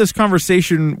 we've had this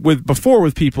conversation before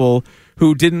with people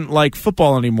who didn't like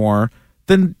football anymore,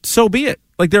 then so be it.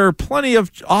 Like, there are plenty of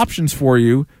options for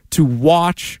you to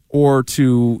watch or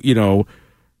to,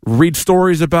 read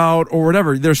stories about or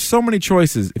whatever. There's so many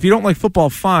choices. If you don't like football,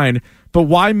 fine, but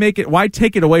why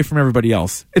take it away from everybody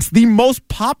else? It's the most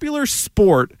popular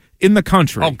sport in the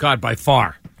country. Oh, God, by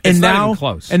far. It's not even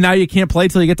close. And now you can't play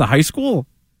till you get to high school?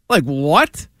 Like,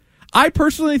 what? I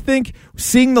personally think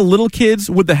seeing the little kids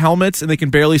with the helmets and they can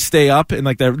barely stay up and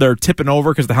like they're tipping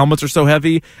over because the helmets are so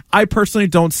heavy, I personally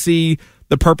don't see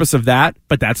the purpose of that,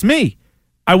 but that's me.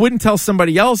 I wouldn't tell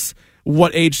somebody else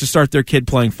what age to start their kid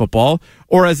playing football.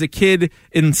 Or as a kid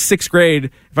in 6th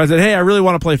grade, if I said, hey, I really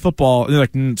want to play football, and they're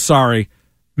like, sorry,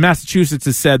 Massachusetts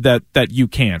has said that you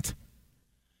can't.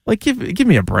 Like, give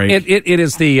me a break. It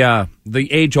is the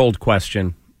age-old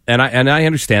question. And I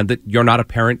understand that you're not a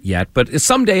parent yet, but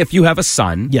someday if you have a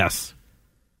son, yes,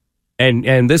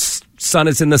 and this son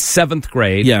is in the 7th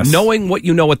grade, yes, knowing what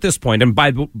you know at this point, and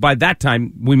by that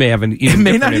time we may have it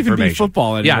may not even be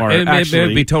football anymore. Yeah, it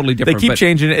may be totally different. They keep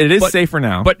changing it. It is safer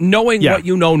now. But knowing what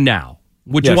you know now,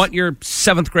 would you want your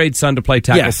 7th grade son to play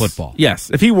tackle football? Yes,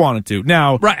 if he wanted to.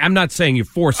 Now, right? I'm not saying you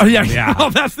force him. Well,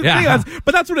 that's the thing.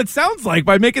 But that's what it sounds like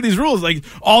by making these rules. Like,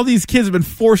 all these kids have been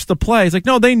forced to play. It's like,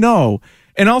 no, they know.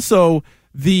 And also,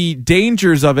 the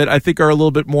dangers of it, I think, are a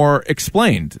little bit more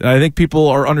explained. I think people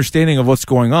are understanding of what's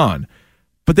going on.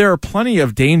 But there are plenty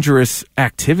of dangerous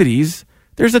activities.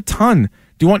 There's a ton.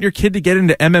 Do you want your kid to get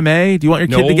into MMA? Do you want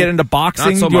your kid to get into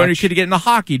boxing? Do you want your kid to get into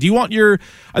hockey? Do you want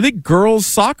I think girls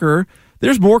soccer,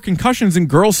 there's more concussions in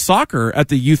girls soccer at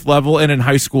the youth level and in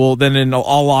high school than in a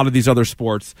lot of these other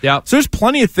sports. Yeah. So there's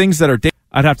plenty of things that are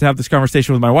I'd have to have this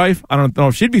conversation with my wife. I don't know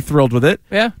if she'd be thrilled with it.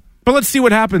 Yeah. But let's see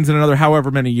what happens in another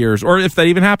however many years, or if that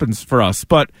even happens for us.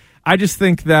 But I just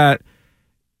think that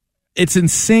it's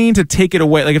insane to take it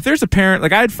away. Like, if there's a parent,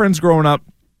 like I had friends growing up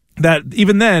that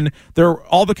even then,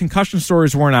 all the concussion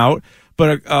stories weren't out,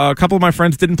 but a couple of my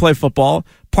friends didn't play football.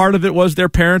 Part of it was their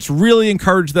parents really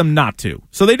encouraged them not to.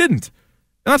 So they didn't.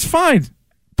 And that's fine.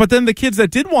 But then the kids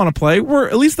that did want to play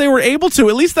at least they were able to.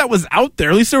 At least that was out there.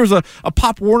 At least there was a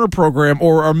Pop Warner program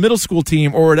or a middle school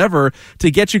team or whatever to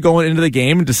get you going into the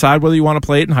game and decide whether you want to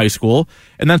play it in high school.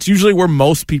 And that's usually where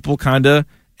most people kind of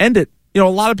end it. A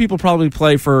lot of people probably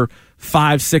play for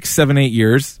 5, 6, 7, 8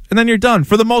 years, and then you're done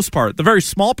for the most part. The very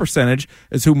small percentage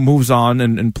is who moves on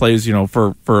and plays,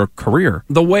 for a career.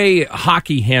 The way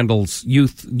hockey handles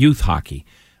youth hockey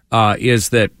is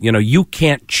that, you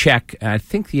can't check. I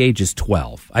think the age is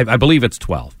 12. I believe it's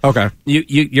 12. Okay.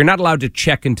 You're not allowed to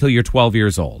check until you're 12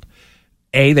 years old.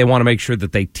 A, they want to make sure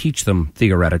that they teach them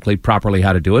theoretically properly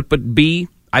how to do it. But B,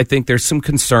 I think there's some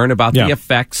concern about the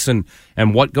effects and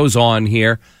what goes on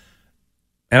here.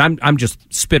 And I'm just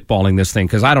spitballing this thing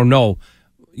because I don't know.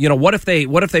 What if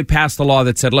they passed the law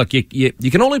that said, look, you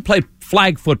can only play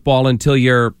flag football until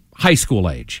you're high school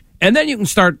age. And then you can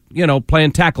start,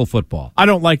 playing tackle football. I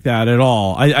don't like that at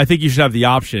all. I think you should have the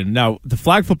option. Now, the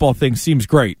flag football thing seems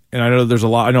great, and I know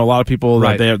I know a lot of people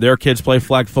that they have their kids play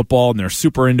flag football and they're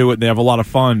super into it and they have a lot of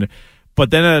fun. But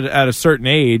then at a certain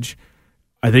age,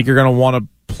 I think you're going to want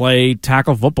to play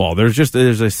tackle football. There's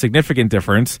a significant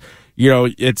difference.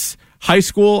 It's high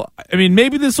school. I mean,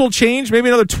 maybe this will change. Maybe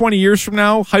another 20 years from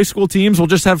now, high school teams will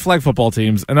just have flag football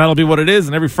teams, and that'll be what it is.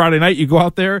 And every Friday night, you go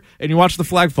out there and you watch the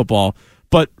flag football.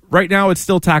 But right now, it's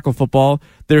still tackle football.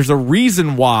 There's a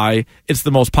reason why it's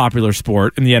the most popular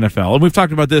sport in the NFL. And we've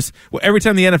talked about this. Every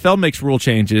time the NFL makes rule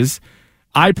changes,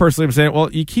 I personally am saying,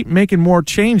 well, you keep making more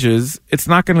changes, it's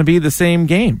not going to be the same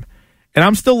game. And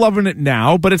I'm still loving it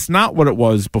now, but it's not what it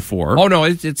was before. Oh, no,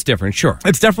 it's different, sure.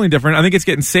 It's definitely different. I think it's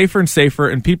getting safer and safer,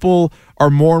 and people are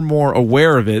more and more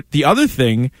aware of it. The other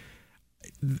thing,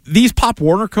 these Pop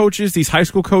Warner coaches, these high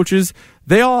school coaches,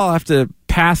 they all have to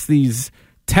pass these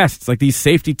tests, like these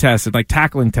safety tests and like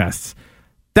tackling tests.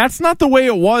 That's not the way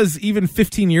it was even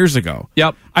 15 years ago.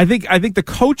 Yep. I think the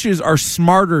coaches are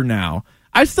smarter now.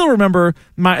 I still remember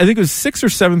I think it was 6th or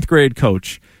 7th grade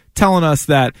coach telling us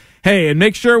that, hey, and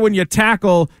make sure when you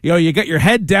tackle, you get your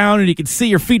head down and you can see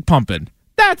your feet pumping.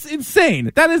 That's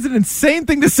insane. That is an insane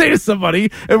thing to say to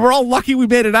somebody, and we're all lucky we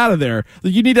made it out of there.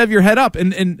 You need to have your head up,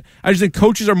 and I just think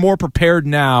coaches are more prepared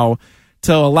now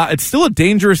to allow. It's still a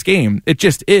dangerous game. It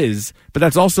just is, but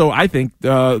that's also, I think,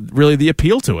 really the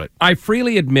appeal to it. I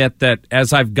freely admit that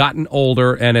as I've gotten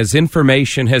older and as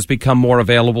information has become more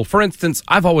available, for instance,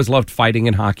 I've always loved fighting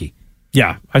in hockey.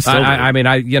 Yeah, I still do.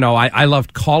 I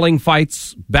loved calling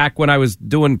fights back when I was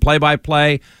doing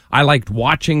play-by-play. I liked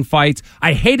watching fights.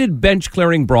 I hated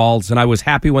bench-clearing brawls, and I was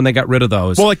happy when they got rid of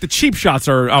those. Well, like the cheap shots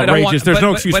are outrageous. There's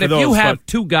no excuse for those. But if you have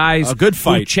two guys a good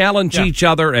fight who challenge each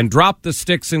other and drop the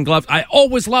sticks and gloves, I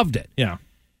always loved it. Yeah.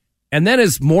 And then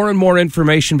as more and more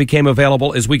information became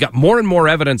available, as we got more and more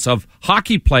evidence of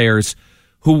hockey players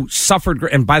who suffered,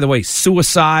 and by the way,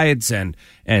 suicides and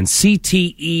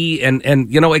CTE, and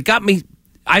it got me,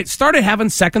 I started having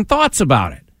second thoughts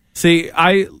about it. See,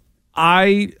 I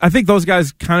think those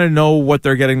guys kind of know what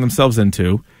they're getting themselves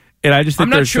into, and I just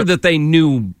think I'm not sure that they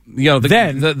knew,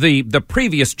 the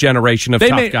previous generation of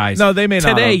tough guys. No, they may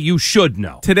not. Today, you should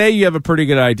know. Today, you have a pretty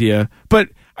good idea, but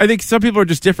I think some people are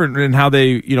just different in how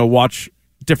they, watch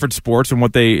different sports and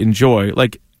what they enjoy.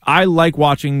 Like, I like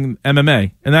watching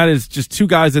MMA, and that is just two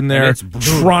guys in there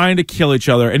trying to kill each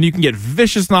other, and you can get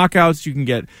vicious knockouts, you can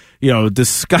get,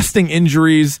 disgusting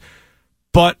injuries,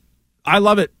 but I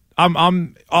love it.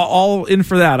 I'm all in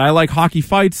for that. I like hockey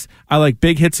fights. I like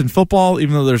big hits in football,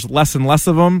 even though there's less and less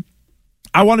of them.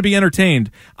 I want to be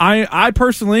entertained. I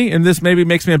personally, and this maybe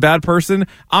makes me a bad person,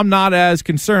 I'm not as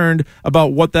concerned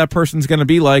about what that person's going to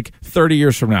be like 30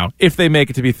 years from now, if they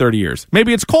make it to be 30 years.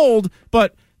 Maybe it's cold,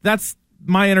 but that's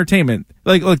my entertainment.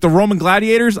 Like the Roman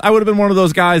gladiators, I would have been one of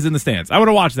those guys in the stands. I would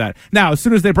have watched that. Now, as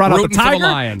soon as they brought out the tiger,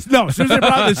 as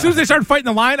soon as they started fighting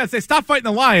the lion, I'd say stop fighting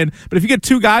the lion. But if you get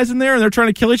two guys in there and they're trying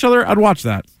to kill each other, I'd watch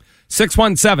that.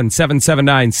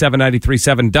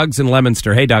 617-779-7937. Doug's in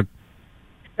Leominster. Hey, Doug.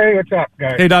 Hey, what's up,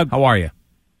 guys? Hey, Doug. How are you?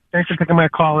 Thanks for taking my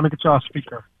call. Let me get you off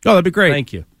speaker. Oh, that'd be great.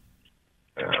 Thank you.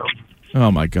 Oh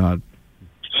my God.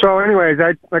 So, anyways,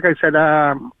 like I said,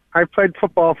 I played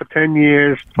football for 10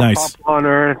 years. Nice. Pop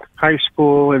Warner, high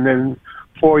school, and then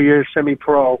 4 years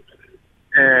semi-pro.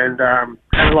 And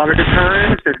had a lot of good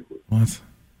times. And, what?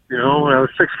 I was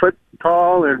 6 foot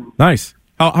tall. And nice.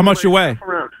 How much you weigh?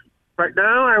 Around. Right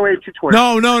now, I weigh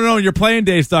 220. No. Your playing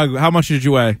days, Doug. How much did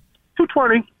you weigh?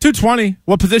 220. 220.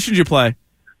 What position did you play?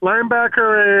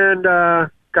 Linebacker and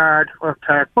guard or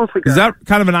tack. Mostly guard. Is that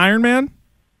kind of an Iron Man?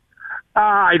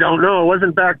 I don't know. It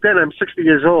wasn't back then. I'm 60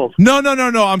 years old. No.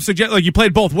 I'm suggesting you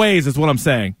played both ways is what I'm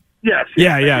saying. Yes.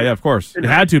 Yeah. Of course. You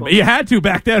had to. You had to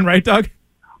back then, right, Doug?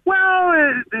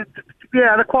 Well,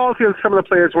 the quality of some of the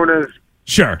players weren't as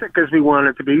thick as we wanted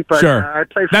it to be. But, sure. I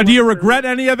played. Now, do you regret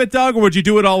any of it, Doug, or would you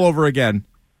do it all over again?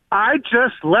 I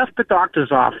just left the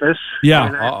doctor's office. Yeah.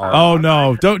 Oh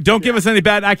no! Don't give us any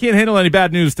bad. I can't handle any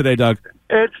bad news today, Doug.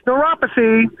 It's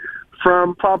neuropathy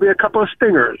from probably a couple of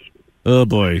stingers. Oh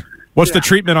boy. What's the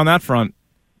treatment on that front?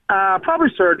 Probably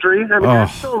surgery. I mean, I'm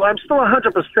still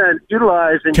 100%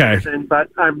 utilizing everything, but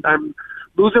I'm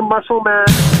losing muscle mass.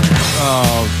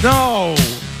 Oh no!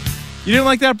 You didn't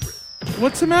like that?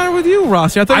 What's the matter with you,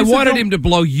 Rossi? I wanted him to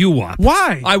blow you up.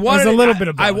 Why? I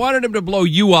wanted him to blow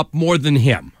you up more than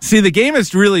him. See, the game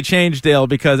has really changed, Dale,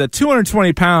 because at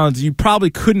 220 pounds, you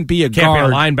probably couldn't be a Can't guard.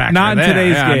 be a linebacker. Not in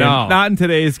today's game. No. Not in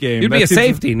today's game. You'd be a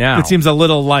safety now. It seems a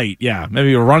little light. Yeah,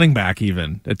 maybe a running back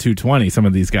even at 220. Some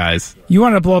of these guys. You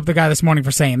wanted to blow up the guy this morning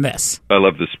for saying this. I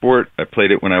love the sport. I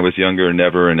played it when I was younger,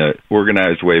 never in an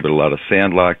organized way, but a lot of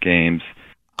sandlot games.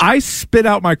 I spit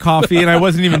out my coffee and I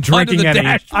wasn't even drinking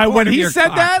any. When he said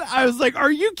car. that, I was like,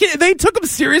 are you kidding? They took him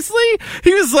seriously?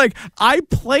 He was like, I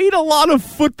played a lot of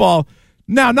football.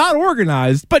 Now, not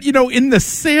organized, but, in the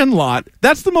sandlot.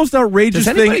 That's the most outrageous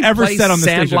thing ever said on the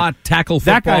station. Sandlot tackle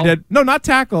football? That guy did. No, not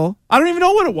tackle. I don't even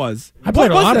know what it was. I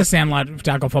played a lot of sandlot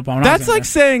tackle football. That's like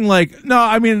saying, no,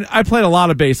 I mean, I played a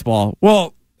lot of baseball.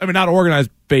 Well, I mean, not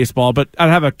organized baseball, but I'd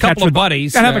have a catch couple of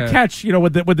buddies. I'd have a catch,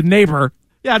 with the neighbor.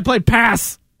 Yeah, I'd play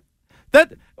pass.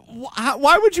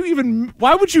 Why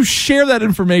would you share that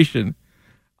information?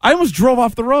 I almost drove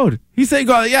off the road. He's saying,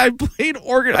 I played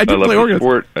Oregon. I did play Oregon.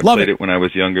 Sport. I played it when I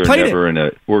was younger, never in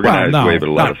an organized way, but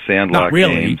a lot of sandlot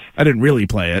games. I didn't really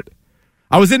play it.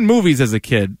 I was in movies as a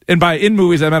kid. And by in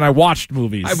movies, I meant I watched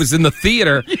movies. I was in the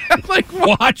theater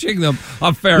watching them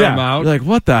a fair amount. You're like,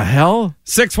 what the hell?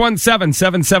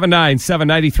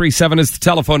 617-779-7937 is the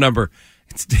telephone number.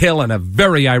 It's Dale and a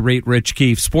very irate Rich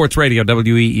Keefe, Sports Radio,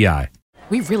 WEEI.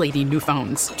 We really need new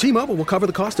phones. T-Mobile will cover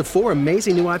the cost of 4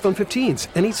 amazing new iPhone 15s,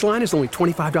 and each line is only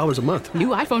 $25 a month. New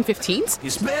iPhone 15s?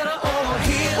 It's better over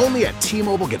here. Only at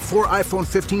T-Mobile, get 4 iPhone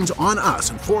 15s on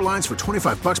us and 4 lines for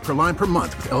 $25 per line per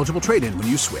month with eligible trade-in when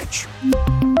you switch.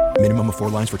 Minimum of 4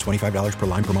 lines for $25 per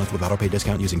line per month with autopay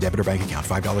discount using debit or bank account.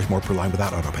 $5 more per line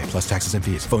without autopay, plus taxes and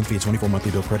fees. Phone fee at 24 monthly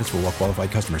bill credits for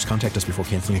well-qualified customers. Contact us before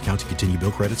canceling account to continue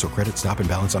bill credits or credit stop and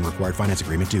balance on required finance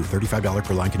agreement due. $35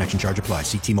 per line connection charge applies.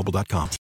 See T-Mobile.com.